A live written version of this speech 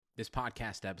This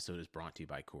podcast episode is brought to you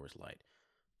by Coors Light.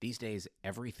 These days,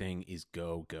 everything is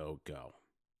go, go, go.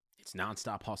 It's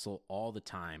nonstop hustle all the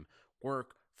time.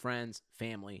 Work, friends,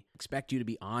 family expect you to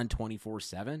be on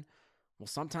 24/7. Well,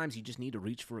 sometimes you just need to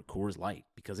reach for a Coors Light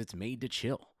because it's made to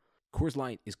chill. Coors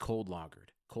Light is cold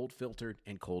lagered, cold filtered,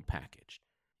 and cold packaged.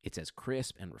 It's as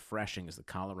crisp and refreshing as the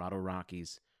Colorado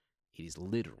Rockies. It is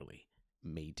literally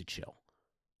made to chill.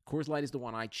 Coors Light is the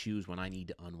one I choose when I need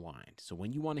to unwind. So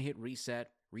when you want to hit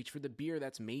reset, reach for the beer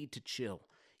that's made to chill.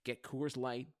 Get Coors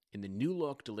Light in the new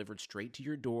look delivered straight to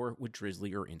your door with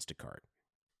Drizzly or Instacart.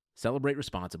 Celebrate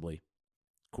responsibly.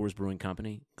 Coors Brewing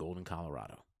Company, Golden,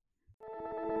 Colorado.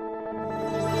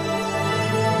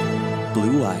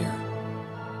 Blue Wire.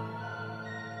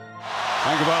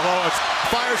 Tagovailoa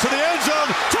fires to the end zone.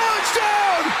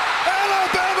 Touchdown!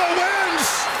 Alabama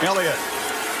wins! Elliott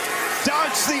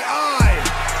dodged the eye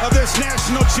of this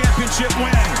national championship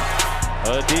win.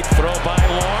 A deep throw by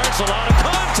Lawrence. A lot of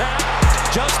contact.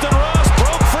 Justin Ross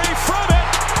broke free from it.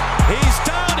 He's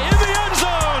down in the end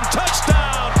zone.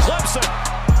 Touchdown, Clemson.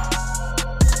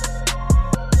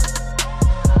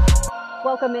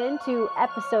 Welcome into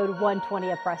episode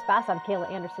 120 of Press Pass. I'm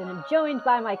Kayla Anderson and joined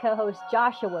by my co-host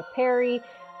Joshua Perry.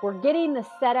 We're getting the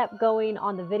setup going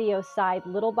on the video side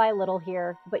little by little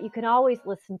here, but you can always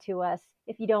listen to us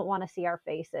if you don't want to see our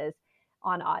faces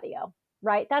on audio,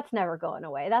 right? That's never going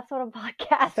away. That's what a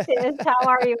podcast is. How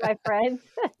are you, my friend?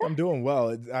 I'm doing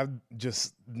well. I'm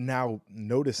just now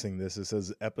noticing this. It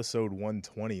says episode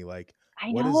 120. Like,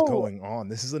 what is going on?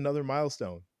 This is another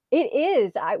milestone. It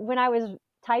is. When I was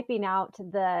typing out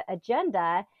the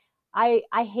agenda, I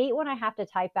hate when I have to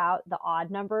type out the odd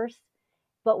numbers,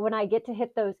 but when I get to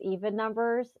hit those even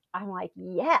numbers, I'm like,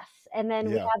 yes. And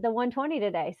then we had the 120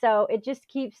 today. So it just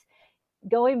keeps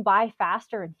going by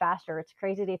faster and faster. It's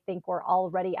crazy to think we're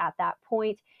already at that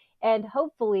point. And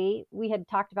hopefully, we had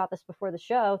talked about this before the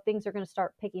show, things are going to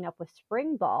start picking up with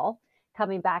spring ball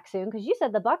coming back soon, because you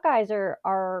said the Buckeyes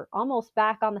are almost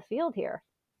back on the field here.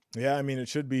 Yeah, I mean, it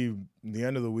should be the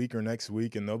end of the week or next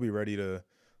week, and they'll be ready to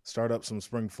start up some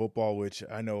spring football, which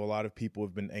I know a lot of people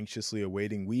have been anxiously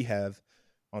awaiting. We have,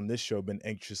 on this show, been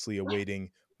anxiously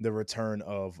awaiting the return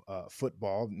of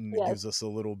football. And it gives us a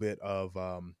little bit of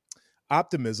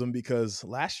optimism, because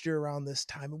last year around this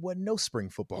time, it wasn't no spring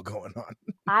football going on.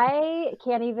 I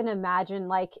can't even imagine,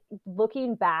 like,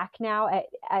 looking back now at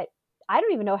I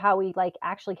don't even know how we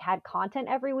actually had content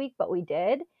every week, but we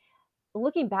did.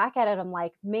 Looking back at it, I'm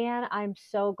like, man, I'm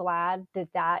so glad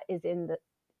that is in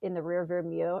the rear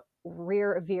view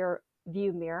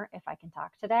mirror, if I can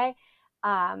talk today.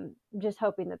 Just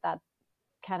hoping that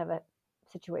kind of a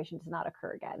situation does not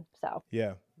occur again. So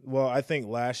yeah, well, I think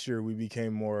last year we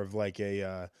became more of like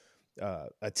a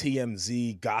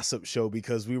TMZ gossip show,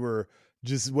 because we were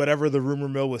just whatever the rumor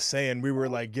mill was saying, we were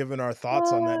like giving our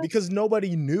thoughts on that, because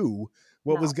nobody knew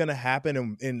what was going to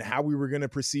happen and how we were going to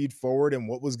proceed forward and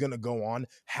what was going to go on,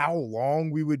 how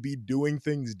long we would be doing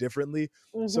things differently.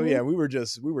 Mm-hmm. So yeah, we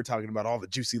were talking about all the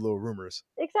juicy little rumors.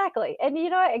 Exactly. And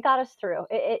you know what? It got us through.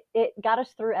 It got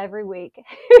us through every week.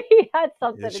 We had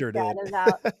something to chat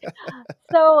about.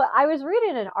 So I was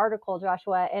reading an article,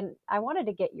 Joshua, and I wanted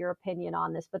to get your opinion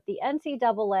on this, but the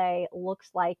NCAA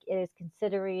looks like it is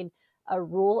considering a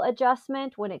rule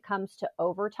adjustment when it comes to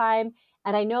overtime.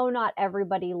 And I know not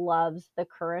everybody loves the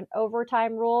current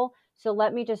overtime rule. So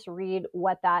let me just read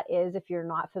what that is if you're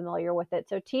not familiar with it.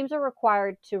 So teams are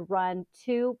required to run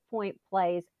 2-point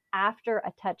plays after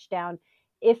a touchdown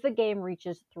if a game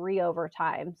reaches 3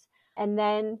 overtimes. And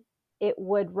then it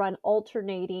would run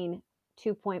alternating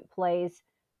 2-point plays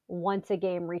once a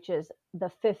game reaches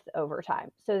the 5th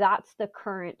overtime. So that's the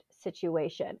current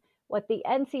situation. What the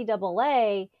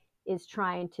NCAA is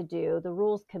trying to do, the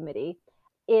rules committee,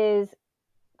 is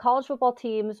college football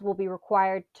teams will be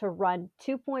required to run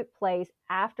 2-point plays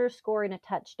after scoring a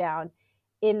touchdown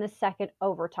in the second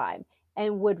overtime,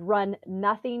 and would run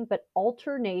nothing but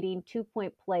alternating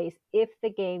 2-point plays if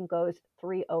the game goes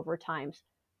 3 overtimes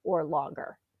or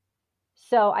longer.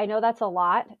 So I know that's a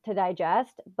lot to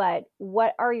digest, but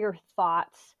what are your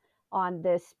thoughts on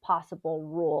this possible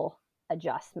rule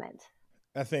adjustment?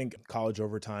 I think college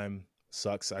overtime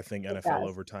sucks. I think NFL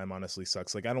overtime honestly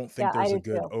sucks. Like, I don't think there's a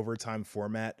good overtime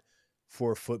format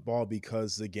for football,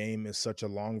 because the game is such a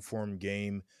long form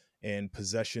game and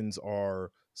possessions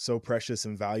are so precious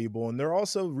and valuable. And they're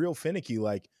also real finicky.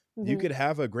 Like, you could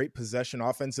have a great possession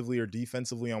offensively or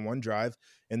defensively on one drive,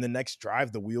 and the next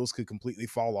drive, the wheels could completely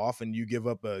fall off and you give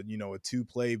up a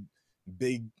 2-play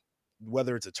big,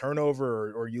 whether it's a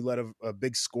turnover or you let a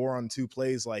big score on 2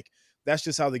 plays. Like, that's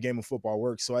just how the game of football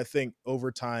works. So I think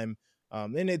overtime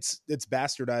And it's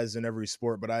bastardized in every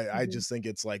sport, but I just think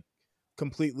it's like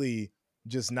completely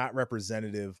just not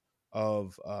representative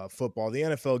of football. The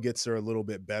NFL gets there a little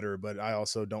bit better, but I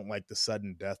also don't like the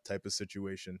sudden death type of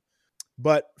situation.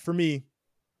 But for me,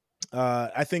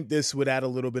 I think this would add a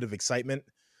little bit of excitement.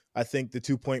 I think the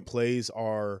 2-point plays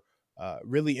are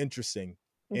really interesting.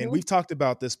 And we've talked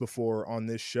about this before on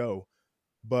this show,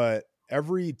 but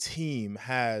every team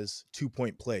has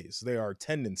 2-point plays. They are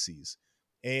tendencies.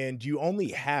 And you only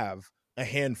have a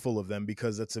handful of them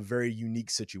because that's a very unique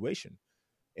situation.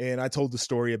 And I told the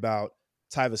story about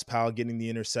Tyvis Powell getting the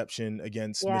interception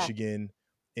against Michigan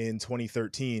in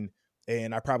 2013.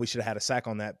 And I probably should have had a sack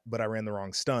on that, but I ran the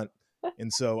wrong stunt.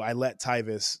 And so I let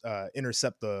Tyvis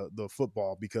intercept the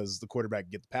football because the quarterback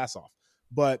could get the pass off.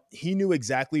 But he knew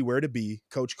exactly where to be.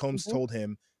 Coach Combs told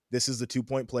him, this is the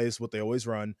 2-point plays, what they always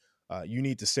run. You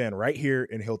need to stand right here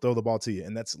and he'll throw the ball to you.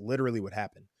 And that's literally what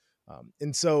happened.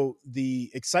 And so the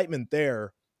excitement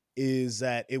there is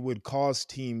that it would cause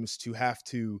teams to have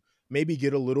to maybe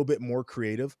get a little bit more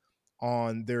creative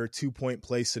on their 2-point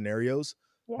play scenarios,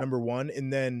 number one.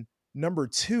 And then number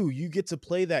two, you get to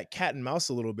play that cat and mouse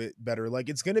a little bit better. Like,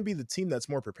 it's going to be the team that's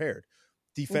more prepared.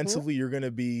 Defensively, you're going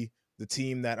to be the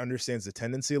team that understands the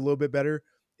tendency a little bit better.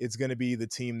 It's going to be the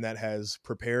team that has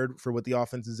prepared for what the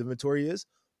offense's inventory is.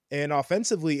 And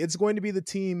offensively, it's going to be the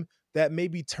team that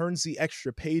maybe turns the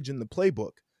extra page in the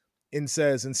playbook and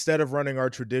says, instead of running our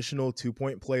traditional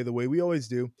 2-point play the way we always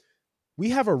do, we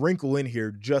have a wrinkle in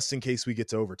here just in case we get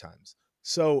to overtimes.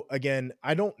 So again,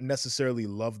 I don't necessarily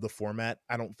love the format.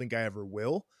 I don't think I ever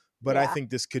will, but I think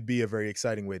this could be a very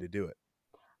exciting way to do it.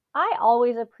 I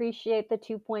always appreciate the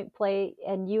 2-point play.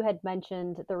 And you had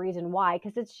mentioned the reason why,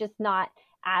 because it's just not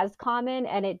as common,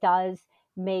 and it does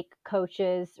make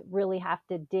coaches really have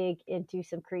to dig into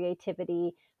some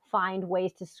creativity, find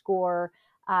ways to score,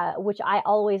 which I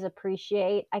always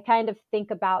appreciate. I kind of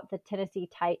think about the Tennessee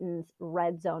Titans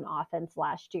red zone offense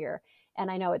last year. And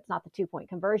I know it's not the 2-point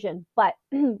conversion, but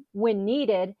when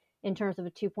needed in terms of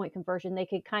a 2-point conversion, they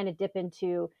could kind of dip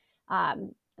into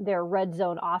their red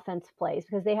zone offense plays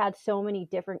because they had so many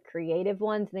different creative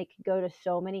ones and they could go to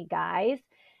so many guys.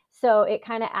 So it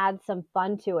kind of adds some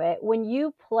fun to it. When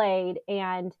you played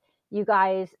and you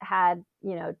guys had,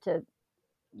 to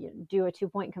do a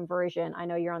 2-point conversion, I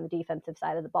know you're on the defensive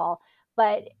side of the ball,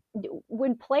 but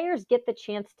when players get the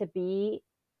chance to be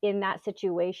in that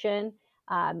situation,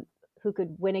 who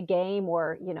could win a game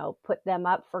or, put them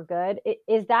up for good,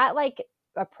 is that like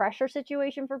a pressure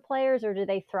situation for players, or do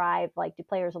they thrive? Like, do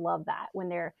players love that when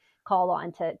they're called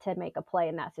on to make a play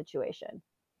in that situation?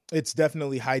 It's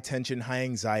definitely high tension, high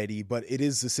anxiety, but it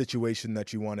is the situation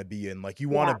that you want to be in. Like, you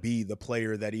want to be the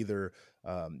player that either,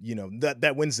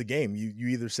 that wins the game. You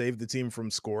either save the team from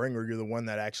scoring or you're the one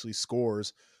that actually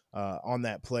scores on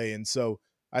that play. And so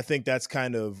I think that's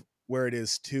kind of where it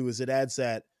is too, is it adds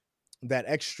that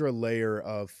extra layer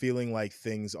of feeling like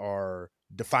things are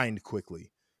defined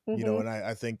quickly, and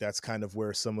I think that's kind of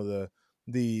where some of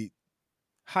the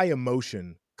high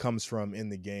emotion comes from in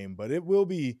the game. But it will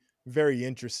be very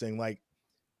interesting. Like,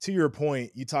 to your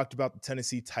point, you talked about the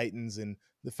Tennessee Titans and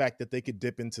the fact that they could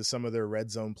dip into some of their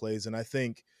red zone plays. And I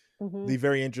think the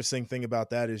very interesting thing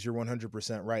about that is you're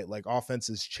 100% right. Like,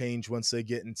 offenses change once they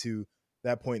get into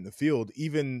that point in the field,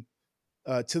 even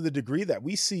to the degree that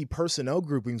we see personnel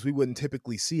groupings we wouldn't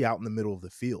typically see out in the middle of the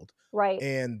field. Right.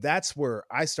 And that's where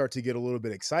I start to get a little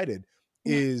bit excited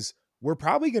is we're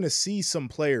probably going to see some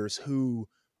players who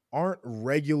aren't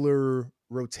regular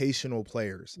rotational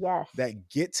players that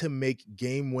get to make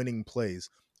game-winning plays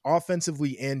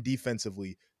offensively and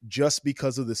defensively just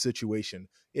because of the situation.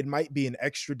 It might be an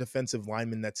extra defensive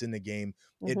lineman that's in the game.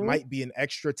 It might be an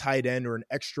extra tight end or an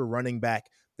extra running back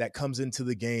that comes into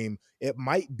the game. It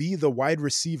might be the wide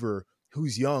receiver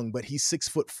who's young, but he's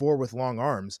 6'4" with long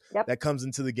arms that comes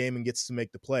into the game and gets to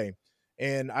make the play.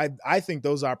 And I think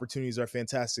those opportunities are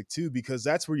fantastic too, because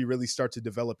that's where you really start to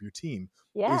develop your team.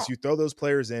 Is you throw those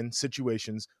players in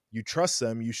situations, you trust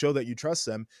them, you show that you trust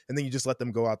them, and then you just let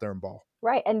them go out there and ball.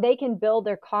 Right. And they can build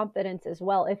their confidence as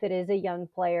well. If it is a young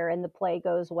player and the play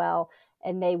goes well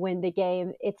and they win the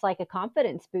game, it's like a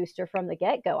confidence booster from the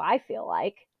get-go, I feel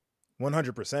like.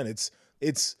 100%.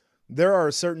 There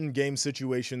are certain game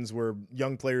situations where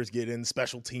young players get in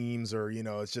special teams or,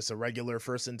 it's just a regular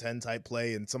 1st and 10 type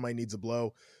play and somebody needs a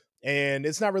blow. And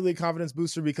it's not really a confidence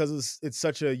booster because it's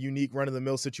such a unique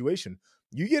run-of-the-mill situation.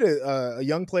 You get a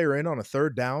young player in on a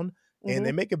 3rd down and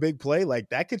they make a big play, like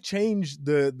that could change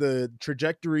the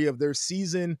trajectory of their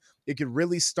season. It could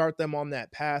really start them on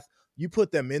that path. You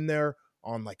put them in there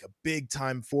on like a big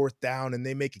time 4th down and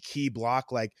they make a key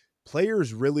block, like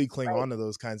players really cling on to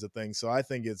those kinds of things. So I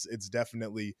think it's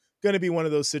definitely going to be one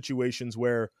of those situations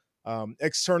where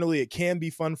externally it can be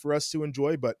fun for us to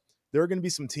enjoy, but there are going to be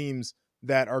some teams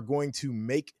that are going to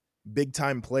make big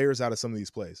time players out of some of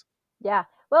these plays. Yeah.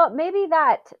 Well, maybe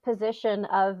that position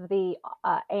of the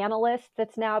analyst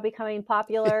that's now becoming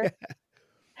popular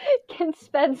can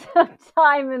spend some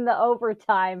time in the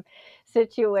overtime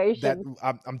situation.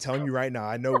 I'm telling you right now,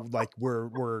 I know like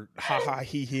we're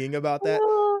hee-heeing about that,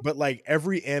 but like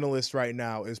every analyst right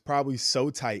now is probably so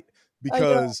tight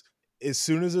because as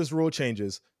soon as this rule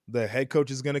changes, the head coach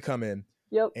is going to come in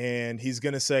and he's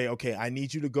going to say, okay, I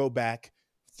need you to go back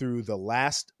through the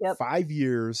last 5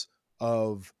 years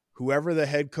of whoever the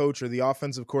head coach or the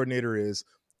offensive coordinator is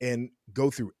and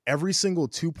go through every single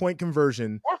 2-point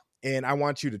conversion. And I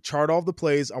want you to chart all the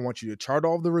plays. I want you to chart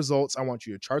all the results. I want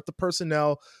you to chart the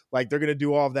personnel. Like they're going to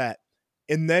do all of that.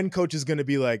 And then coach is going to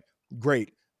be like,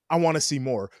 great, I want to see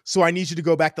more. So I need you to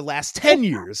go back the last 10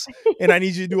 years and I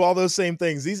need you to do all those same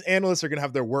things. These analysts are going to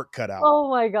have their work cut out. Oh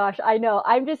my gosh. I know.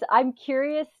 I'm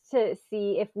curious to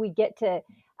see if we get to,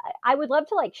 I would love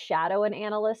to like shadow an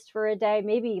analyst for a day.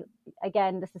 Maybe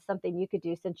again, this is something you could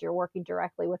do since you're working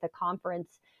directly with a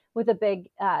conference, with a Big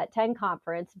 10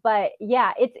 conference. But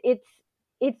yeah,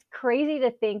 it's crazy to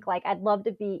think like I'd love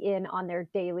to be in on their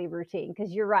daily routine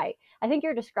because you're right. I think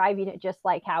you're describing it just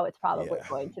like how it's probably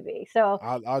going to be. So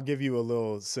I'll give you a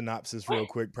little synopsis real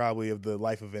quick, probably of the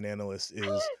life of an analyst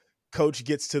is coach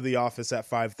gets to the office at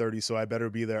 5:30, so I better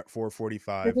be there at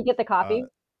 4:45. Does he get the coffee?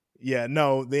 Yeah,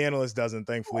 no, the analyst doesn't,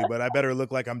 thankfully, but I better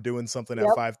look like I'm doing something at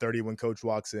 5:30 when coach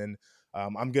walks in.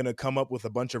 I'm going to come up with a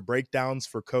bunch of breakdowns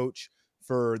for coach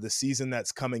for the season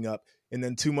that's coming up. And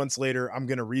then 2 months later, I'm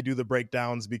going to redo the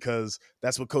breakdowns because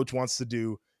that's what coach wants to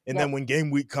do. And then when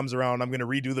game week comes around, I'm going to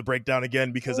redo the breakdown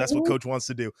again because that's what coach wants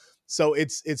to do. So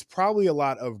it's probably a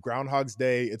lot of Groundhog's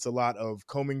Day. It's a lot of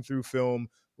combing through film,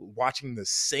 watching the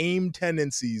same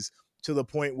tendencies to the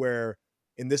point where,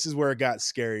 and this is where it got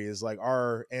scary, is like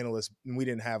our analysts, and we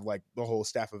didn't have like the whole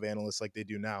staff of analysts like they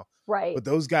do now. Right. But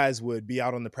those guys would be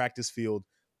out on the practice field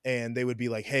and they would be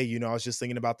like, hey, I was just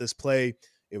thinking about this play.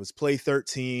 It was play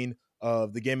 13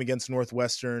 of the game against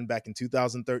Northwestern back in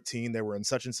 2013. They were in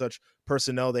such and such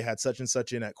personnel. They had such and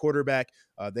such in at quarterback.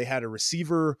 They had a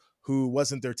receiver who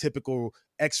wasn't their typical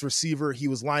X receiver. He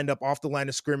was lined up off the line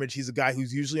of scrimmage. He's a guy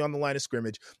who's usually on the line of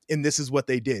scrimmage. And this is what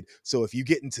they did. So if you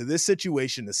get into this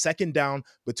situation, the second down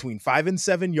between 5 and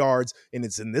 7 yards, and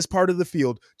it's in this part of the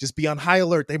field, just be on high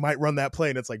alert. They might run that play.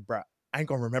 And it's like, bruh, I ain't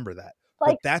gonna remember that.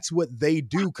 Like, but that's what they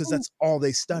do because that's all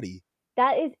they study.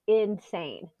 That is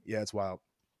insane. Yeah, it's wild.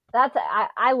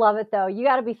 I love it though. You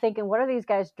got to be thinking, what are these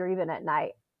guys dreaming at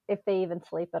night if they even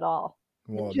sleep at all?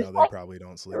 Well, no, they probably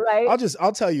don't sleep. Right?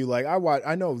 I'll tell you, like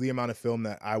I know the amount of film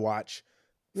that I watch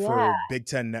for Big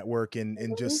Ten Network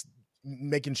and just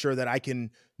making sure that I can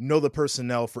know the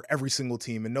personnel for every single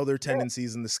team and know their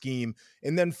tendencies in the scheme.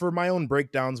 And then for my own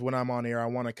breakdowns when I'm on air, I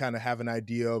want to kind of have an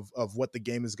idea of what the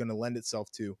game is going to lend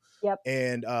itself to. Yep.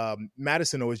 And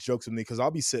Madison always jokes with me because I'll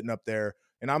be sitting up there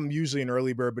and I'm usually an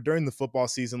early bird, but during the football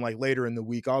season, like later in the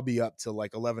week, I'll be up till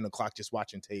like 11 o'clock just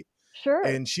watching tape. Sure.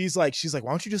 And she's like, why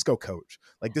don't you just go coach?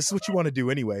 Like, this is what you want to do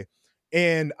anyway.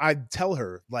 And I tell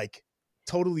her, like,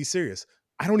 totally serious,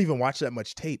 I don't even watch that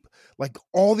much tape. Like,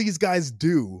 all these guys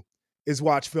do is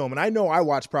watch film. And I know I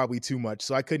watch probably too much,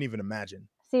 so I couldn't even imagine.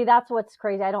 See, that's what's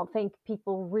crazy. I don't think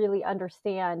people really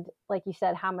understand, like you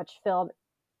said, how much film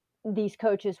these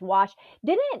coaches watch.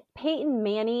 Didn't Peyton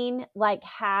Manning like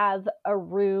have a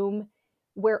room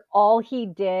where all he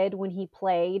did when he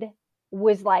played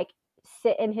was like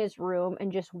sit in his room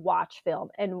and just watch film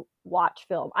and watch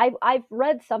film? I've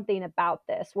read something about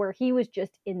this where he was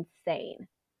just insane.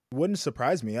 Wouldn't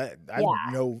surprise me. I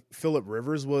know Phillip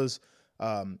Rivers was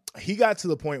he got to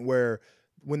the point where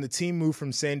when the team moved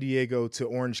from San Diego to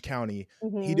Orange County,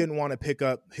 he didn't want to pick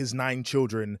up his 9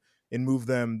 children and move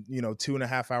them,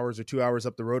 2.5 hours or 2 hours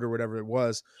up the road or whatever it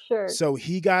was. Sure. So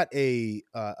he got a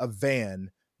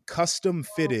van custom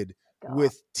fitted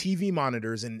with TV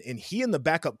monitors, and he and the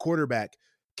backup quarterback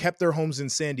kept their homes in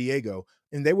San Diego,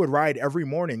 and they would ride every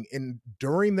morning. And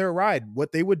during their ride,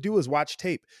 what they would do is watch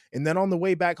tape. And then on the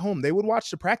way back home, they would watch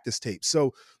the practice tape.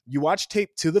 So you watch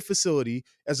tape to the facility.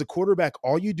 As a quarterback,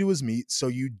 all you do is meet. So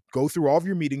you go through all of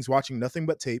your meetings watching nothing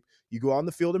but tape. You go on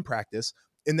the field and practice.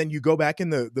 And then you go back in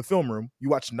the film room, you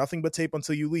watch nothing but tape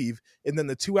until you leave. And then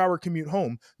the 2-hour commute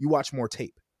home, you watch more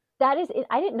tape. That is it.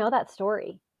 I didn't know that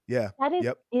story. Yeah. That is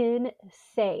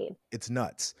insane. It's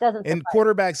nuts. And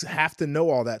quarterbacks have to know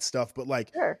all that stuff. But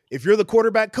like, if you're the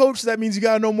quarterback coach, that means you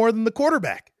got to know more than the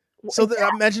quarterback. So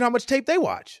imagine how much tape they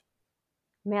watch.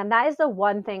 Man, that is the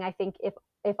one thing I think if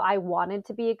if I wanted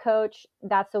to be a coach,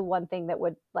 that's the one thing that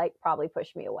would like probably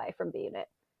push me away from being it.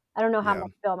 I don't know how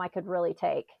much film I could really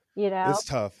take, It's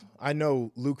tough. I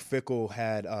know Luke Fickell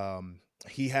had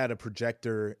he had a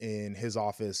projector in his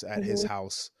office at his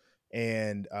house,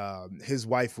 and his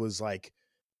wife was like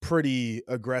pretty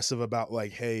aggressive about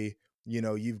like, hey,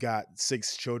 you've got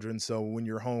 6 children, so when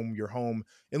you're home, you're home.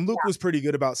 And Luke was pretty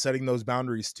good about setting those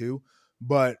boundaries too.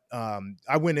 But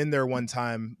I went in there one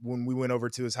time when we went over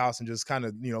to his house and just kind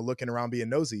of, looking around being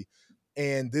nosy.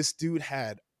 And this dude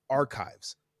had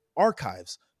archives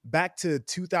back to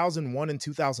 2001 and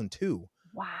 2002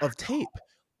 of tape.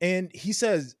 And he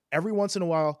says every once in a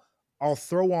while, I'll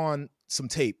throw on some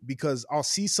tape because I'll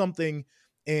see something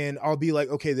and I'll be like,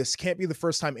 okay, this can't be the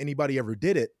first time anybody ever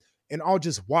did it. And I'll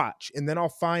just watch. And then I'll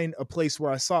find a place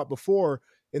where I saw it before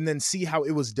and then see how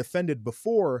it was defended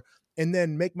before and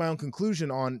then make my own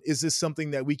conclusion on, is this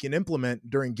something that we can implement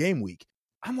during game week?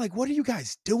 I'm like, what are you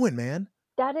guys doing, man?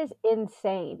 That is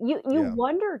insane. You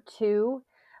wonder too,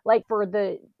 like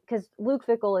because Luke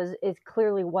Fickell is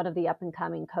clearly one of the up and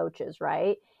coming coaches,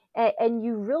 right? And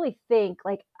you really think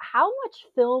like, how much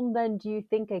film then do you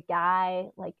think a guy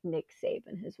like Nick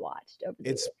Saban has watched over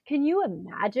the years? Can you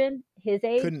imagine his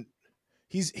age?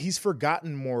 He's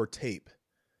forgotten more tape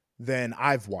than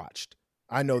I've watched.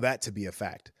 I know that to be a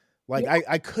fact. Like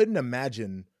I couldn't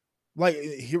imagine. Like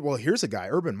here's a guy,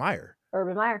 Urban Meyer.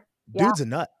 Dude's a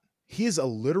nut. He is a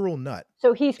literal nut.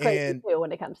 So he's crazy too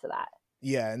when it comes to that.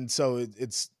 Yeah, and so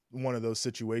it's one of those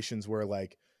situations where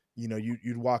like,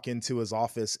 you'd walk into his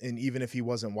office and even if he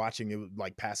wasn't watching, it would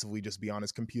like passively just be on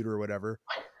his computer or whatever.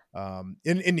 And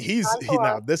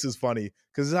now this is funny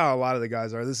because this is how a lot of the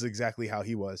guys are. This is exactly how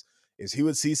he was. Is he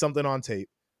would see something on tape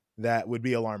that would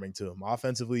be alarming to him,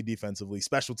 offensively, defensively,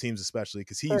 special teams especially,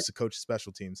 because he used to coach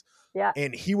special teams. Yeah.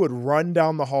 And he would run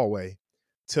down the hallway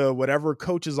to whatever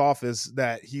coach's office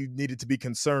that he needed to be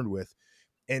concerned with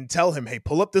and tell him, hey,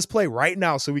 pull up this play right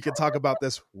now so we can talk about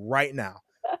this right now.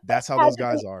 That's how those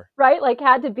guys are. Right? Like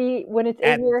had to be when it's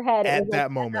in your head. At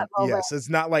that moment. Yes. It's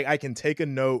not like I can take a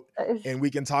note and we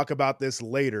can talk about this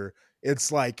later.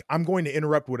 It's like, I'm going to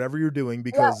interrupt whatever you're doing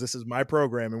because this is my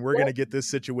program and we're going to get this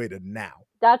situated now.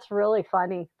 That's really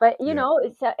funny. But,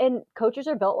 and coaches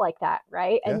are built like that,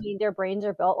 right? I mean, their brains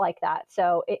are built like that.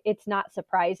 So it's not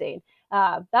surprising.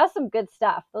 That's some good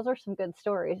stuff. Those are some good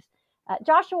stories.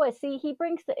 Joshua, see, he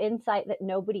brings the insight that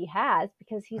nobody has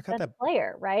because he's been a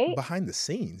player, right? Behind the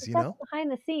scenes, Behind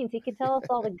the scenes. He can tell us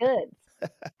all the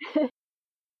goods.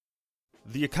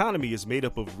 The economy is made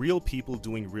up of real people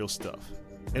doing real stuff,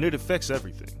 and it affects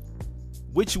everything.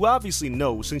 Which you obviously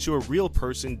know since you're a real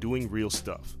person doing real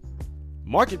stuff.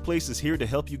 Marketplace is here to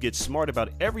help you get smart about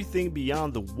everything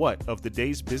beyond the what of the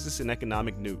day's business and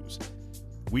economic news.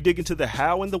 We dig into the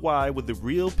how and the why with the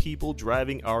real people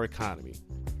driving our economy.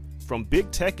 From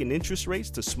big tech and interest rates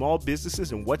to small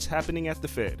businesses and what's happening at the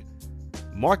Fed,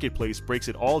 Marketplace breaks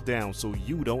it all down so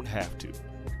you don't have to.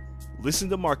 Listen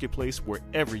to Marketplace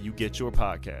wherever you get your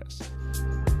podcasts.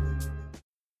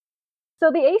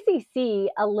 So the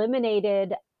ACC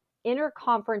eliminated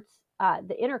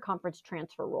the interconference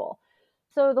transfer rule.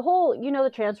 So the whole,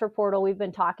 the transfer portal, we've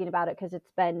been talking about it because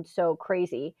it's been so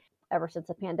crazy ever since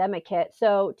the pandemic hit.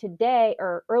 So today,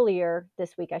 or earlier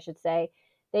this week, I should say,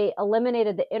 they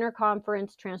eliminated the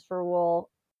interconference transfer rule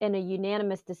in a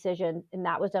unanimous decision, and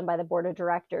that was done by the board of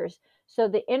directors. So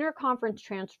the interconference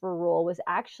transfer rule was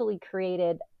actually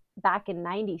created back in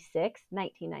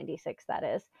 1996, that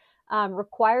is,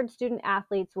 required student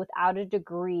athletes without a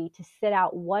degree to sit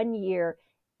out 1 year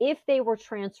if they were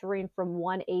transferring from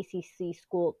one ACC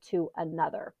school to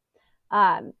another.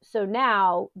 So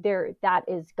now that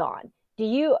is gone.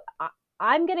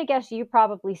 I'm going to guess you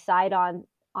probably side on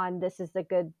this is a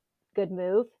good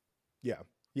move. Yeah.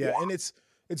 And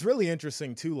it's really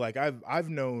interesting too. Like I've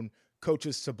known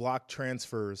coaches to block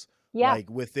transfers like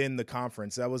within the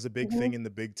conference. That was a big thing in the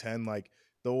Big Ten. Like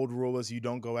the old rule is you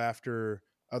don't go after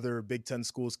other Big Ten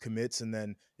schools commits. And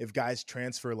then if guys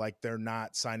transfer, like they're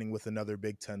not signing with another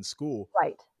Big Ten school.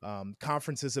 Right.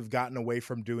 Conferences have gotten away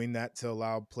from doing that to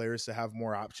allow players to have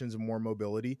more options and more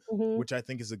mobility, which I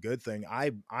think is a good thing.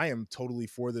 I am totally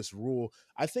for this rule.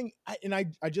 I think, I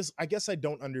guess I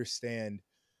don't understand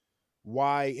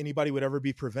why anybody would ever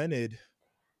be prevented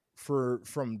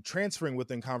from transferring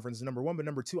within conference, number one. But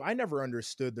number two, I never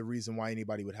understood the reason why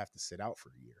anybody would have to sit out for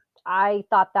a year. I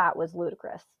thought that was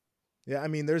ludicrous. Yeah. I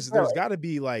mean, there's got to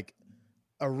be like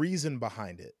a reason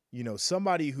behind it.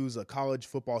 Somebody who's a college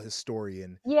football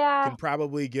historian can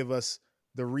probably give us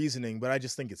the reasoning, but I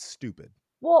just think it's stupid.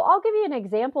 Well, I'll give you an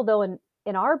example though.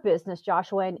 in our business,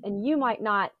 Joshua, and you might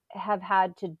not have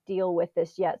had to deal with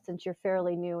this yet since you're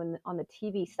fairly new on the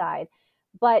TV side,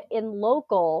 but in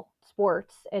local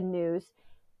sports and news,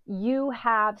 you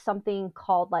have something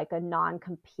called like a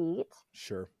non-compete.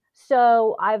 Sure.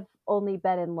 So I've only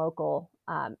been in local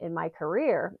in my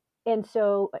career. And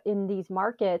so in these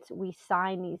markets, we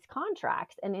sign these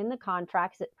contracts. And in the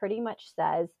contracts, it pretty much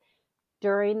says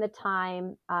during the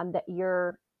time that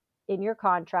you're in your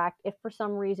contract, if for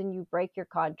some reason you break your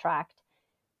contract,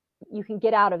 you can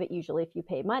get out of it usually if you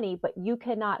pay money, but you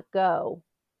cannot go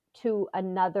to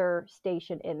another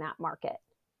station in that market.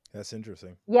 That's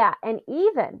interesting. Yeah. And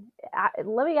even,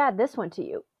 let me add this one to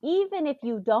you. Even if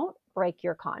you don't break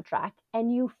your contract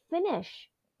and you finish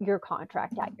your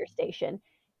contract at your station,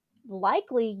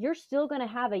 likely you're still going to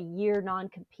have a year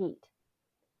non-compete.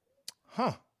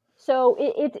 Huh. So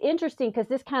it's interesting because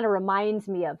this kind of reminds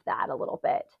me of that a little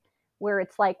bit, where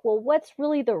it's like, well, what's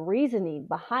really the reasoning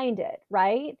behind it,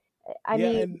 right? I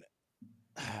mean,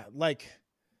 like,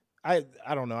 I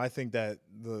don't know. I think that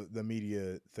the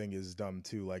media thing is dumb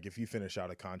too. Like, if you finish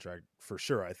out a contract, for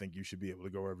sure, I think you should be able to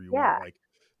go wherever you want. Like,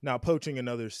 now poaching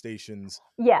another station's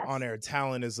on-air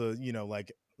talent is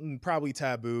probably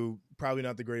taboo, probably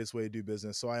not the greatest way to do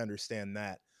business. So I understand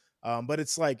that. But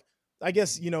it's like, I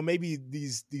guess, maybe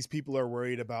these people are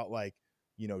worried about like,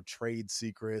 trade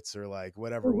secrets or like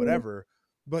whatever.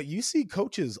 But you see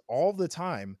coaches all the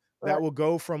time that will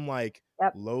go from like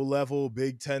low level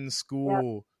Big Ten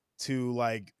school to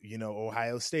like,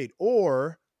 Ohio State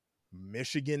or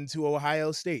Michigan to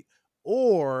Ohio State,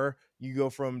 or you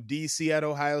go from DC at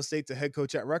Ohio State to head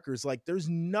coach at Rutgers. Like, there's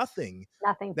nothing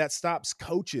that stops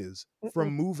coaches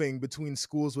from moving between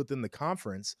schools within the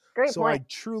conference. Great point. I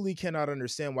truly cannot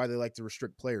understand why they like to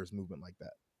restrict players' movement like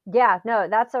that. Yeah, no,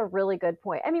 that's a really good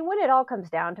point. I mean, when it all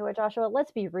comes down to it, Joshua,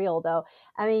 let's be real though.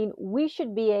 I mean, we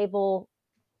should be able,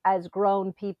 as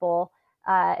grown people,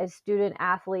 as student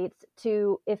athletes,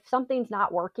 to, if something's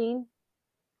not working,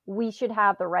 we should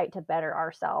have the right to better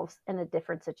ourselves in a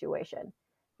different situation,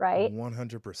 right?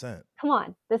 100%. Come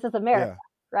on, this is America,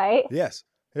 right? Yes.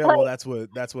 Yeah, well, that's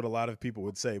what a lot of people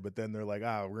would say, but then they're like,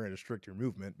 we're going to restrict your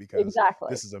movement because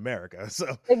this is America.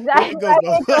 So exactly.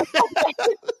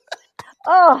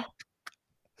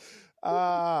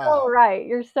 So right.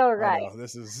 You're so right.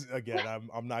 This is, again,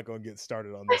 I'm not going to get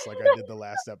started on this like I did the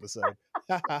last episode.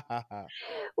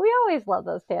 We always love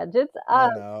those tangents. I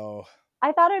know.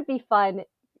 I thought it'd be fun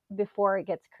before it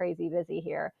gets crazy busy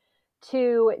here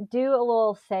to do a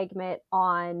little segment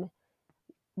on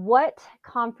what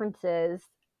conferences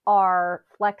are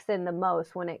flexing the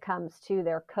most when it comes to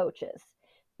their coaches,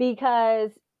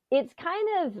 because it's kind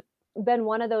of been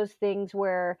one of those things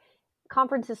where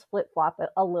conferences flip-flop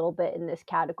a little bit in this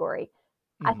category.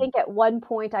 I think at one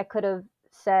point I could have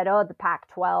said, the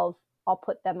Pac-12, I'll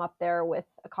put them up there with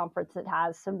a conference that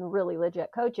has some really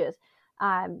legit coaches.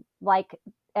 Like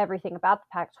everything about the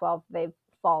Pac-12, they've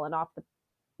fallen off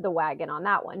the wagon on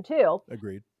that one too.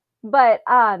 Agreed. But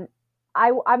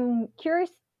I'm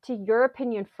curious to your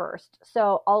opinion first.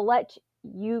 So I'll let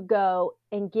you go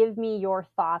and give me your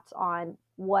thoughts on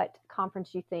what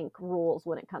conference you think rules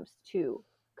when it comes to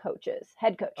coaches,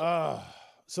 head coaches.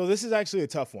 So this is actually a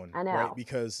tough one, I know. Right?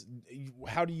 Because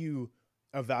how do you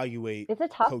evaluate it's a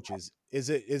tough coaches? One. Is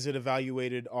it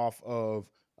evaluated off of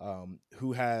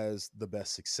who has the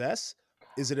best success?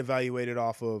 Is it evaluated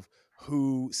off of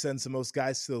who sends the most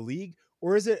guys to the league?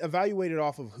 Or is it evaluated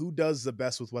off of who does the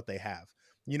best with what they have?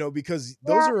 Because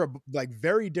those are like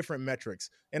very different metrics.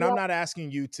 And I'm not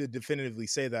asking you to definitively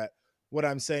say that. What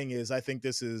I'm saying is I think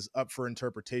this is up for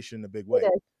interpretation in a big way.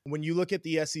 When you look at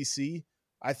the SEC,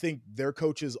 I think their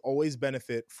coaches always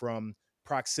benefit from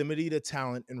proximity to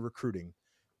talent and recruiting.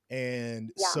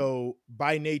 And so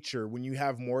by nature, when you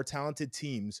have more talented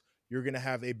teams, you're going to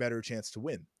have a better chance to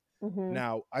win.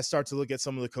 Now, I start to look at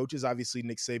some of the coaches. Obviously,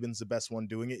 Nick Saban's the best one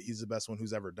doing it. He's the best one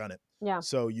who's ever done it. Yeah.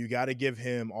 So you got to give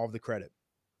him all the credit.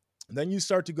 And then you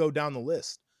start to go down the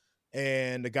list.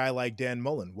 And a guy like Dan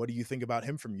Mullen, what do you think about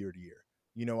him from year to year?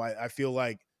 I feel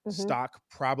like stock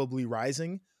probably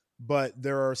rising, but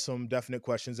there are some definite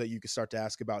questions that you could start to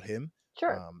ask about him.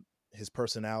 Sure. His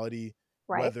personality,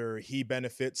 whether he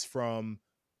benefits from,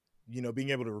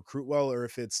 being able to recruit well, or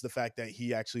if it's the fact that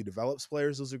he actually develops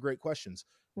players. Those are great questions.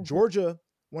 Georgia,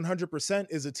 100%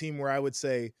 is a team where I would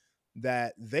say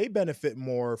that they benefit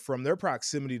more from their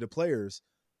proximity to players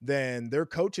than their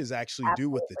coaches actually do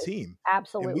with the team.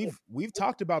 Absolutely. And we've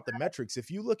talked about the metrics. If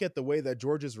you look at the way that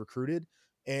Georgia's recruited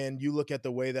and you look at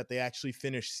the way that they actually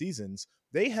finish seasons,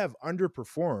 they have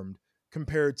underperformed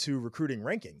compared to recruiting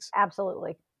rankings.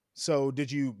 Absolutely. So did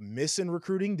you miss in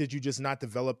recruiting? Did you just not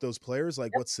develop those players?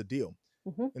 Like, what's the deal?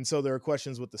 Mm-hmm. And so there are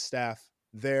questions with the staff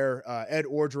there. Ed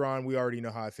Orgeron, we already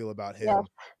know how I feel about him. Yeah.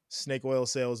 Snake oil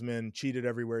salesman, cheated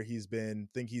everywhere he's been,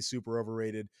 think he's super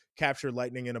overrated, captured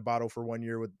lightning in a bottle for 1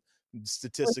 year with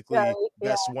statistically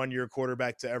best 1 year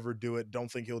quarterback to ever do it.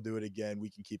 Don't think he'll do it again. We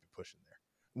can keep it pushing there.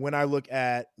 When I look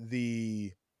at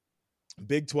the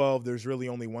Big 12, there's really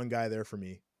only one guy there for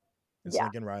me. It's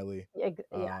Lincoln Riley.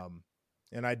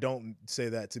 And I don't say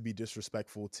that to be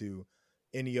disrespectful to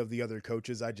any of the other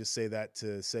coaches. I just say that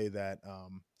to say that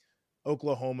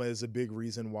Oklahoma is a big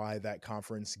reason why that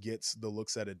conference gets the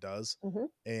looks that it does. Mm-hmm.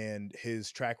 And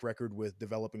his track record with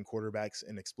developing quarterbacks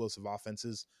and explosive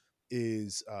offenses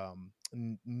is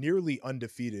nearly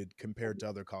undefeated compared to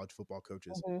other college football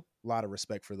coaches. Mm-hmm. A lot of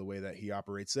respect for the way that he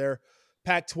operates there.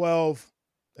 Pac-12,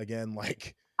 again,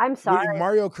 like, I'm sorry,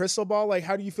 Mario Cristobal, like,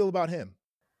 how do you feel about him?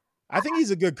 I think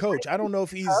he's a good coach. I don't know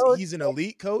if he's an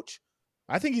elite coach.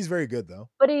 I think he's very good, though.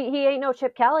 But he ain't no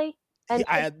Chip Kelly. And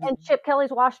Chip Kelly's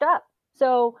washed up.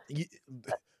 So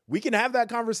we can have that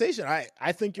conversation.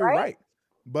 I think you're right.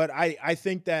 But I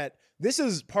think that this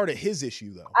is part of his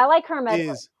issue, though. I like Herm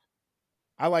Edwards.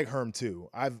 I like Herm too.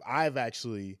 I've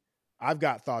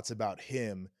got thoughts about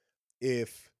him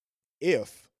if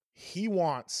he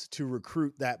wants to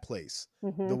recruit that place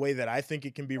the way that I think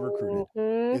it can be recruited.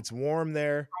 Mm-hmm. It's warm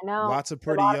there. I know. Lots of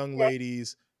pretty young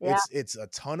ladies. Yeah. It's a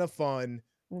ton of fun.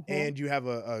 Mm-hmm. And you have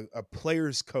a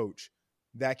player's coach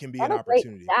that can be an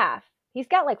opportunity. Great staff. He's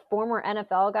got like former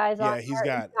NFL guys on. Yeah,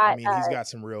 he's got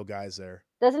some real guys there.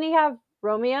 Doesn't he have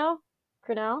Romeo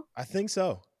Crennel? I think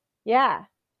so. Yeah.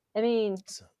 I mean,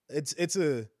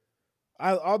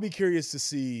 I'll be curious to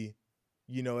see,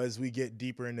 as we get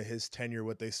deeper into his tenure,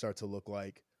 what they start to look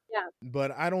like. Yeah.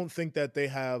 But I don't think that they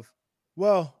have,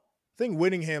 I think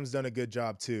Whittingham's done a good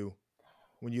job too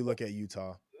when you look at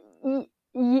Utah.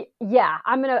 Yeah,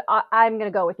 I'm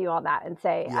gonna go with you on that and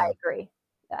say I agree.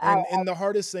 And the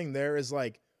hardest thing there is,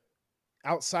 like,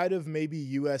 outside of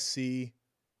maybe USC,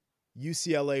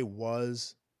 UCLA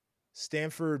was,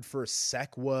 Stanford for a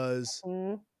sec was,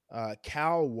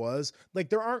 Cal was, like,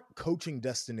 there aren't coaching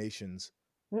destinations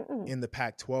in the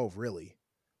Pac-12 really.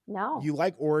 No. You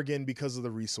like Oregon because of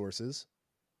the resources.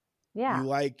 Yeah. You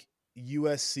like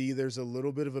USC. There's a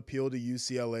little bit of appeal to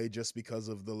UCLA just because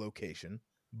of the location.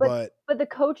 But the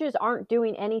coaches aren't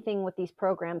doing anything with these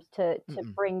programs to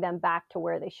bring them back to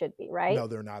where they should be, right? No,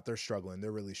 they're not. They're struggling.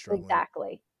 They're really struggling.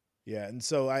 Exactly. Yeah, and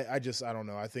so I don't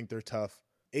know. I think they're tough.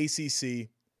 ACC,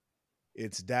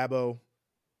 it's Dabo.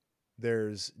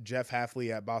 There's Jeff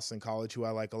Hafley at Boston College, who I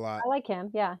like a lot. I like him,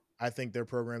 yeah. I think their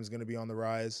program is going to be on the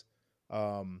rise.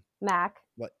 Mac.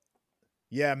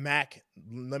 Yeah, Mac.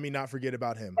 Let me not forget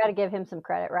about him. Got to give him some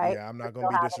credit, right? Yeah, I'm not going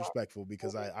to be disrespectful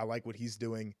because I like what he's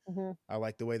doing. Mm-hmm. I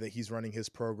like the way that he's running his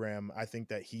program. I think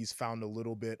that he's found a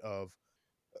little bit of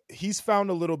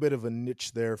a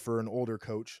niche there for an older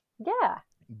coach. Yeah.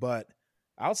 But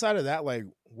outside of that, like,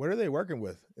 what are they working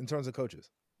with in terms of coaches?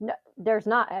 No, there's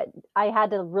not. I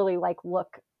had to really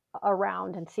look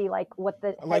around and see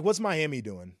what's Miami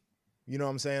doing? You know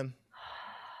what I'm saying?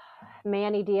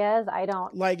 Manny Diaz, I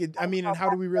don't like it. I mean, and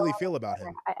how do we really feel about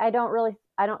him? I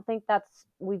don't think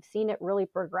we've seen it really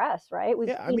progress, right?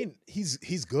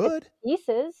 He's good.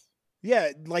 Pieces.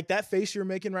 Yeah, like that face you're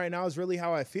making right now is really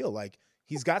how I feel. Like,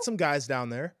 he's got some guys down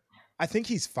there. I think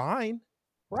he's fine.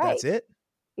 Right. That's it.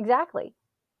 Exactly.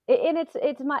 And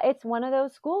it's one of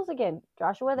those schools again,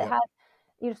 Joshua, that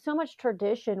has so much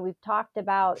tradition. We've talked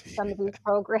about some of these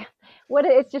programs.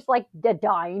 It's just like the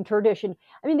dying tradition.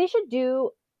 I mean, they should do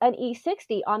an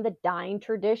E60 on the dying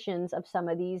traditions of some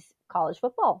of these college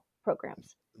football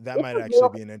programs. That might actually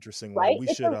be an interesting one. Right?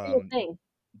 We should.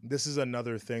 This is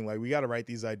another thing. Like, we got to write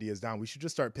these ideas down. We should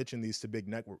just start pitching these to big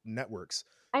networks.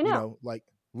 I know.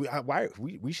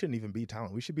 We shouldn't even be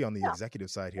talent. We should be on the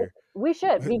executive side here. We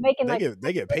should be making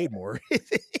they get paid more.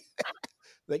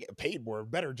 They get paid more.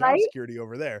 Better job security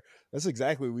over there. That's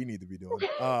exactly what we need to be doing.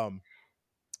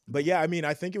 But yeah, I mean,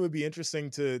 I think it would be interesting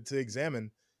to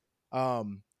examine.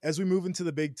 As we move into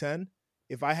the Big Ten,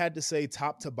 if I had to say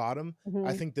top to bottom,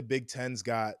 I think the Big Ten's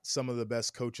got some of the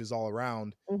best coaches all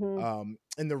around. And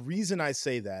the reason I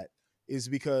say that is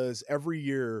because every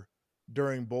year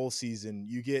during bowl season,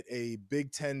 you get a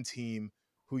Big Ten team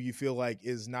who you feel like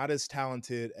is not as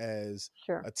talented as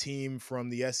a team from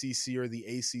the SEC or the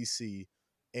ACC,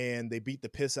 and they beat the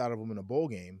piss out of them in a bowl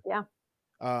game.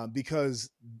 Yeah.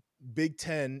 Because Big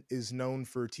Ten is known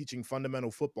for teaching fundamental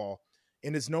football.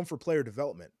 And it's known for player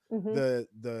development.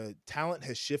 The talent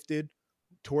has shifted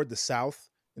toward the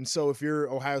South. And so if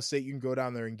you're Ohio State, you can go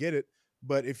down there and get it.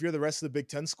 But if you're the rest of the Big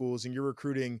Ten schools and you're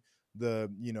recruiting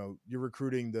you're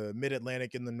recruiting the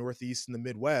Mid-Atlantic and the Northeast and the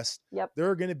Midwest. Yep. There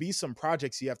are going to be some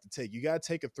projects you have to take. You got to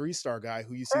take a 3-star guy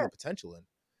who you see the potential in.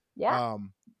 Yeah.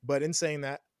 But in saying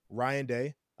that, Ryan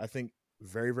Day, I think,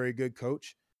 very, very good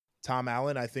coach. Tom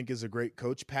Allen, I think, is a great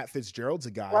coach. Pat Fitzgerald's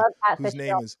a guy whose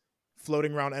name is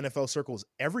floating around NFL circles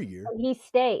every year. He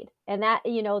stayed. And that,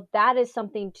 that is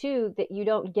something too that you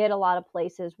don't get a lot of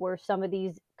places, where some of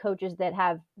these coaches that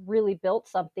have really built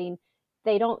something,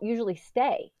 they don't usually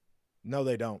stay. No,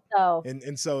 they don't. So,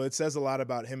 and so it says a lot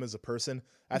about him as a person.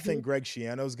 I think Greg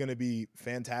Schiano is going to be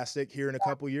fantastic here in a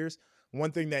couple years.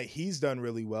 One thing that he's done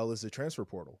really well is the transfer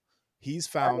portal. He's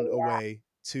found a way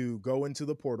to go into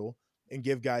the portal and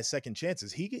give guys second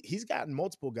chances. He's gotten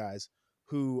multiple guys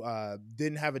who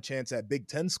didn't have a chance at Big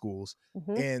Ten schools,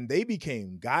 and they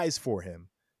became guys for him.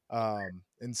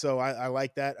 And so I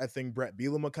like that. I think Brett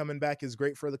Bielema coming back is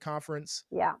great for the conference.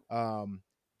 Yeah.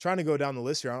 Trying to go down the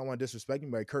list here. I don't want to disrespect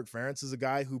anybody. Kirk Ferentz is a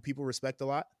guy who people respect a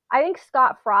lot. I think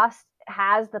Scott Frost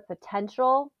has the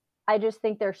potential. I just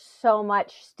think there's so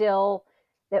much still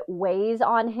that weighs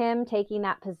on him taking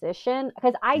that position,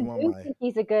 because I do think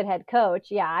he's a good head coach.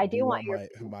 Yeah, I do want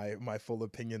my full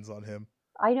opinions on him.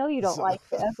 I know you don't like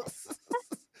him.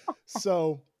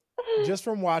 So just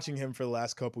from watching him for the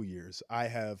last couple years, I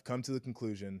have come to the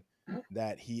conclusion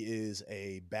that he is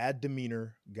a bad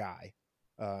demeanor guy.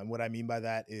 And what I mean by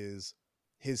that is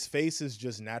his face is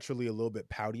just naturally a little bit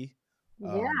pouty.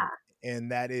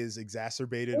 And that is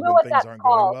exacerbated when things aren't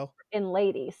going well. In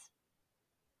ladies.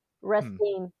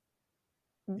 Resting.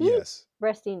 Yes.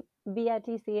 Resting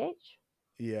BITCH?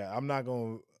 Yeah, I'm not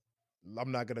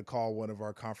gonna call one of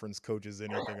our conference coaches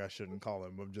anything I shouldn't call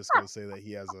him. I'm just gonna say that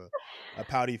he has a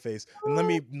pouty face. And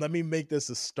let me make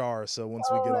this a star, so once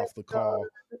we get off the call,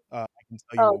 I can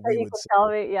tell you what we would say.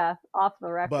 Tell me, off the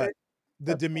record. But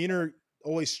the demeanor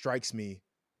always strikes me,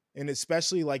 and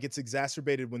especially like it's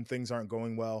exacerbated when things aren't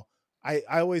going well. I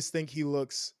always think he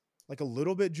looks like a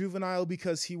little bit juvenile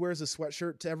because he wears a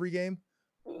sweatshirt to every game.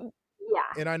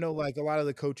 Yeah. And I know like a lot of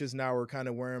the coaches now are kind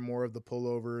of wearing more of the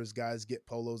pullovers, guys get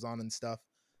polos on and stuff.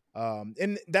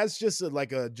 And that's just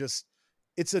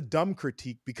it's a dumb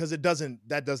critique because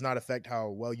that does not affect how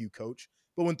well you coach.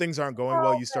 But when things aren't going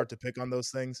well, you start to pick on those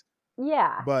things.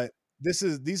 Yeah. But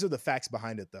these are the facts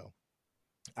behind it though.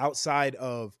 Outside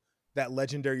of that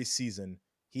legendary season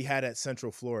he had at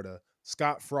Central Florida,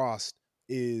 Scott Frost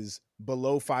is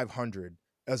below 500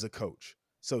 as a coach.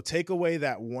 So take away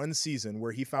that one season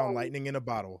where he found lightning in a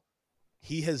bottle.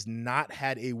 He has not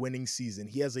had a winning season.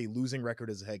 He has a losing record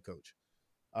as a head coach.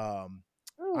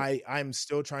 I'm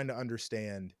still trying to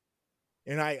understand,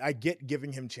 and I get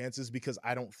giving him chances because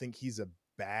I don't think he's a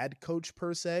bad coach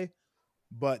per se,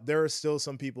 but there are still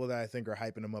some people that I think are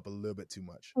hyping him up a little bit too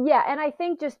much. Yeah, and I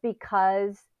think just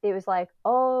because it was like,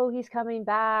 oh, he's coming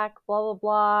back, blah, blah,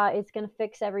 blah, it's going to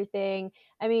fix everything.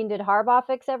 I mean, did Harbaugh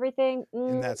fix everything?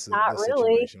 And that's not the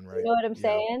really. Situation, right? You know what I'm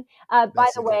saying? By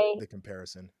the way, the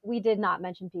comparison. We did not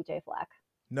mention PJ Fleck.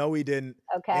 No, we didn't.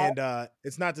 Okay. And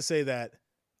it's not to say that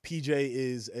PJ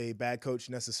is a bad coach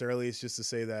necessarily. It's just to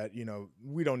say that,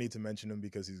 we don't need to mention him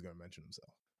because he's going to mention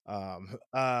himself.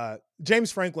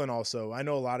 James Franklin also. I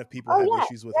know a lot of people have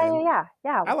issues with him.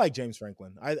 Yeah. I like James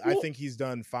Franklin. I think he's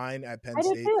done fine at Penn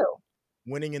State. I do too.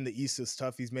 Winning in the East is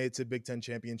tough. He's made it to Big Ten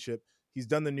championship. He's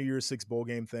done the New Year's Six bowl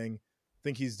game thing. I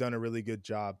think he's done a really good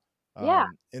job.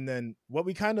 And then what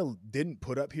we kind of didn't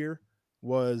put up here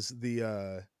was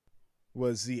the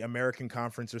American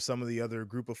Conference or some of the other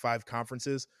Group of Five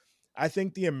conferences. I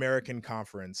think the American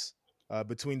Conference,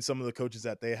 between some of the coaches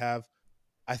that they have,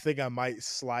 I think I might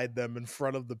slide them in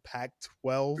front of the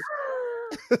Pac-12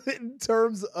 in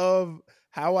terms of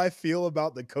how I feel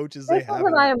about the coaches they have. This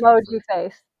is my emoji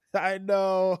face. I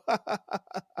know.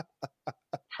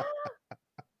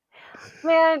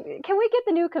 Man, can we get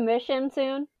the new commission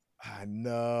soon? I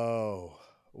know.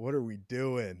 What are we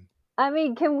doing? I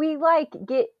mean, can we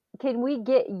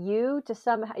get you to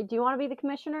somehow? Do you want to be the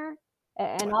commissioner?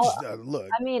 And I'll look.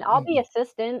 I mean, I'll be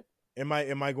assistant. Am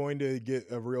I going to get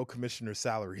a real commissioner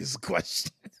salary is the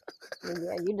question.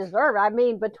 Yeah, you deserve it. I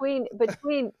mean, between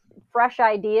fresh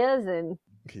ideas and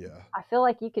I feel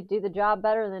like you could do the job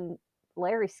better than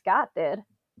Larry Scott did.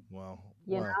 Well,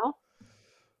 you know?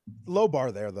 Low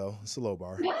bar there though. It's a low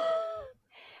bar.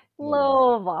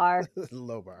 Low bar.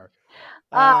 Low bar.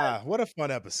 What a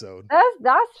fun episode.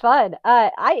 That's fun.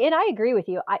 I agree with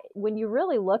you. When you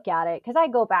really look at it, because I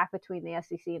go back between the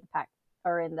SEC and the Pac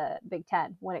or in the Big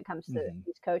Ten when it comes to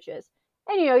these coaches,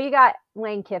 and you got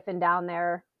Lane Kiffin down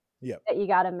there. Yep. That you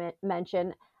got to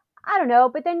mention. I don't know,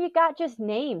 but then you got just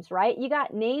names, right? You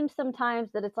got names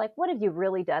sometimes that it's like, what have you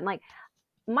really done? Like,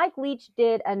 Mike Leach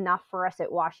did enough for us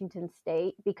at Washington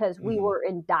State because we were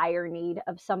in dire need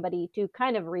of somebody to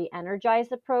kind of re-energize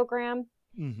the program.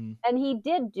 And he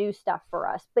did do stuff for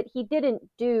us, but he didn't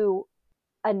do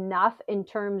enough in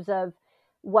terms of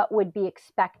what would be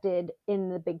expected in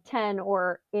the Big Ten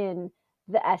or in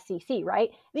the SEC, right?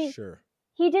 I mean,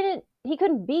 he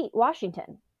couldn't beat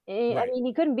Washington. Right. I mean,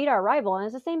 he couldn't beat our rival. And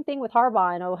it's the same thing with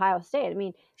Harbaugh and Ohio State. I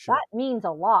mean, that means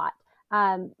a lot.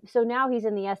 So now he's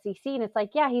in the SEC, and it's like,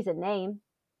 yeah, he's a name.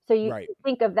 So you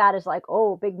think of that as like,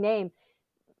 oh, big name.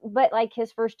 But like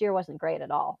his first year wasn't great at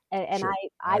all. And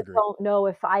I don't know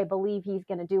if I believe he's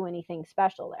going to do anything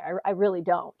special there. I really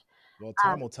don't. Well,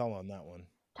 time will tell on that one.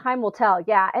 Time will tell.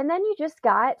 Yeah. And then you just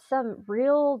got some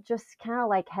real, just kind of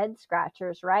like head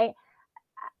scratchers, right?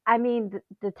 I mean,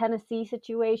 the Tennessee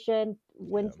situation,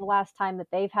 when's the last time that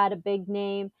they've had a big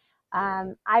name?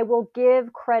 I will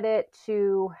give credit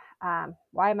to,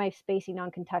 why am I spacing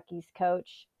on Kentucky's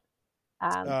coach?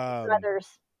 Brothers.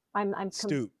 I'm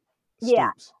Stoops.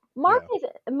 Yeah. Mark is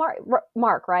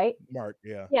Mark, right? Mark,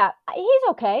 yeah. Yeah, he's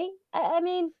okay. I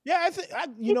mean, yeah, I think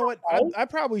you know what? I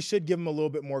probably should give him a little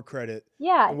bit more credit.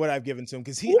 Yeah, than what I've given to him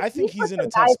because I think he's in a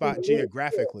tough spot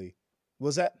geographically.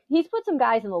 Was that? He's put some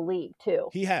guys in the league too.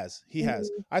 He has.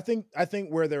 I think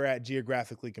where they're at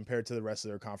geographically compared to the rest of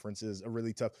their conference is a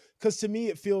really tough. Because to me,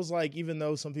 it feels like even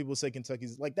though some people say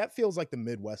Kentucky's like that feels like the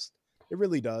Midwest. It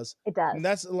really does. It does. And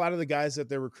that's a lot of the guys that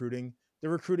they're recruiting. They're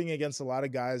recruiting against a lot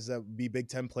of guys that would be Big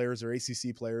Ten players or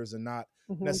ACC players and not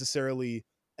necessarily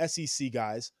SEC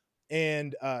guys.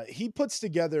 And he puts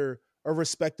together a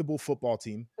respectable football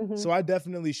team. So I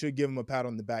definitely should give him a pat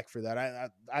on the back for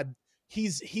that.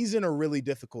 He's in a really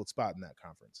difficult spot in that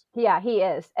conference. Yeah, he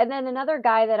is. And then another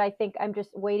guy that I think I'm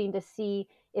just waiting to see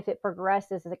if it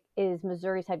progresses is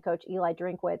Missouri's head coach, Eli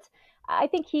Drinkwitz. I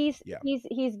think he's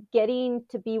getting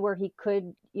to be where he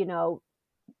could,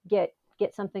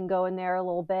 get something going there a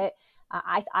little bit.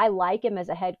 I like him as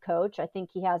a head coach. I think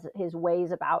he has his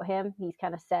ways about him. He's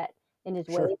kind of set in his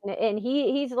ways, and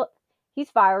he's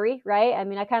fiery, right? I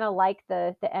mean, I kind of like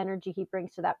the energy he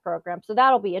brings to that program. So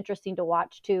that'll be interesting to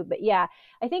watch too. But yeah,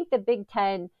 I think the Big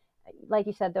Ten, like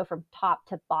you said, though, from top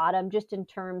to bottom, just in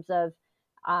terms of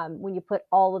when you put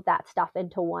all of that stuff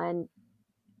into one,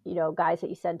 guys that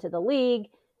you send to the league,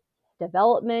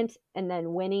 development, and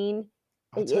then winning.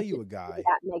 I'll tell you a guy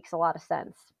that makes a lot of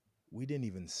sense. We didn't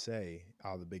even say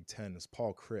out of the Big Ten is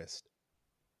Paul Chryst.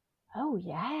 Oh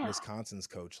yeah, Wisconsin's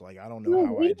coach. Like I don't know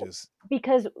how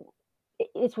because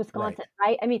it's Wisconsin,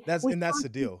 right? I mean, that's the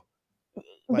deal.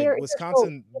 Like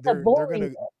Wisconsin, they're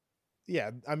gonna.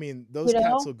 Yeah, I mean those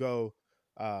Cats will go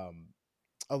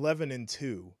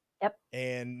 11-2. Yep.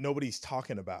 And nobody's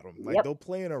talking about them. Like they'll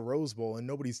play in a Rose Bowl and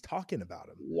nobody's talking about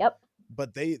them. Yep.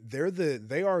 But they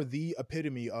are the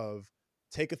epitome of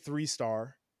take a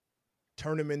 3-star,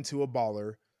 turn him into a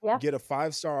baller, get a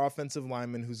 5-star offensive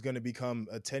lineman who's going to become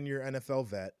a 10-year NFL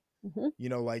vet.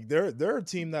 Like they're a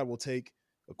team that will take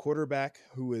a quarterback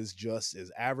who is just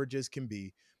as average as can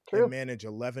be and manage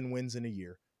 11 wins in a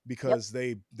year because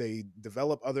they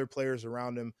develop other players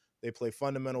around him. They play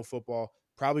fundamental football.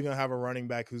 Probably going to have a running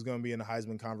back who's going to be in the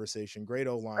Heisman conversation. Great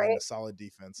O-line, a solid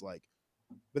defense.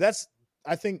 But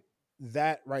I think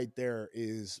that right there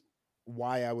is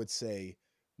why I would say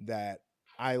that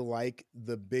I like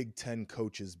the Big Ten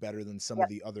coaches better than some of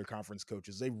the other conference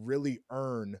coaches. They really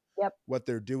earn what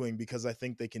they're doing because I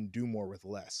think they can do more with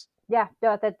less. Yeah,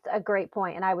 no, that's a great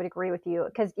point, and I would agree with you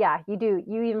because you do.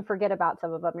 You even forget about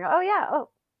some of them. You're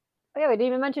we didn't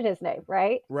even mention his name,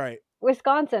 right? Right.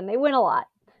 Wisconsin, they win a lot.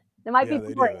 They might be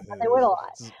boring, but they win a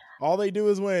lot. All they do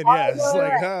is win. Great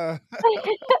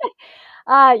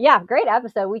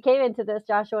episode. We came into this,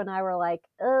 Joshua and I were like,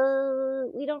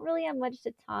 we don't really have much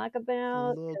to talk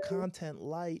about. A little content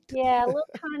light. Yeah, a little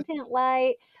content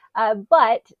light.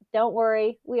 But don't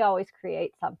worry, we always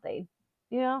create something.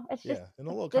 It's just and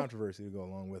a little controversy to go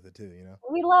along with it too.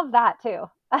 We love that too.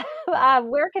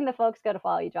 Where can the folks go to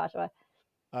follow you, Joshua?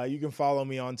 You can follow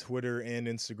me on Twitter and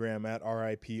Instagram at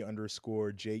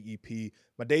RIP_JEP.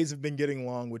 My days have been getting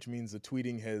long, which means the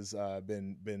tweeting has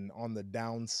been on the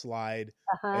downslide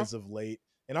as of late.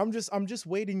 And I'm just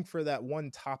waiting for that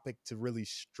one topic to really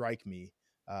strike me.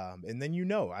 And then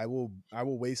I will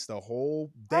waste the whole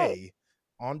day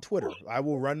on Twitter. I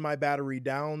will run my battery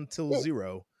down till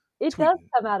zero. It does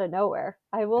come out of nowhere.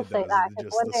 I will say that.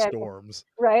 Just one day storms.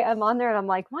 I'm on there and I'm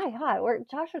like, my God,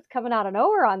 Joshua's coming out of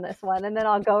nowhere on this one. And then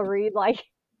I'll go read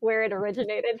where it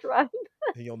originated from.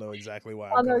 And you'll know exactly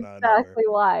why. I'll know exactly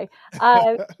why.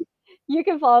 You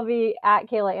can follow me at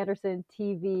Kayla Anderson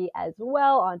TV as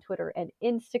well on Twitter and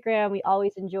Instagram. We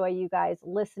always enjoy you guys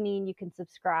listening. You can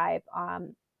subscribe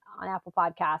on on Apple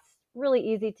Podcasts.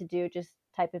 Really easy to do. Just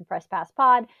type in Press Pass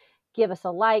Pod. Give us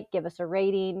a like, give us a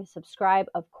rating, subscribe,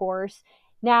 of course.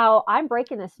 Now, I'm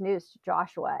breaking this news to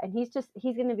Joshua, and he's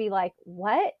going to be like,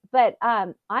 what? But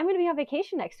I'm going to be on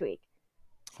vacation next week.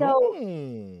 So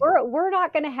we're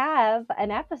not going to have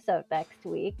an episode next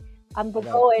week. I'm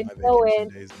going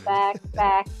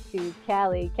back to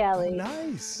Cali. Oh,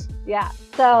 nice. Yeah.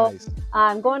 So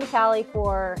I'm going to Cali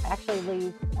for actually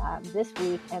leave this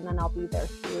week, and then I'll be there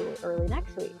through early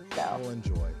next week. So we'll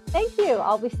enjoy. Thank you.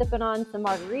 I'll be sipping on some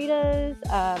margaritas,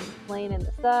 laying in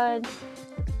the sun.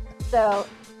 So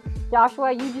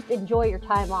Joshua, you just enjoy your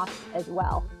time off as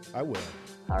well. I will.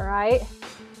 All right.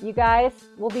 You guys,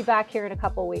 we'll be back here in a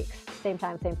couple weeks. Same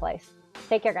time, same place.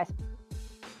 Take care, guys.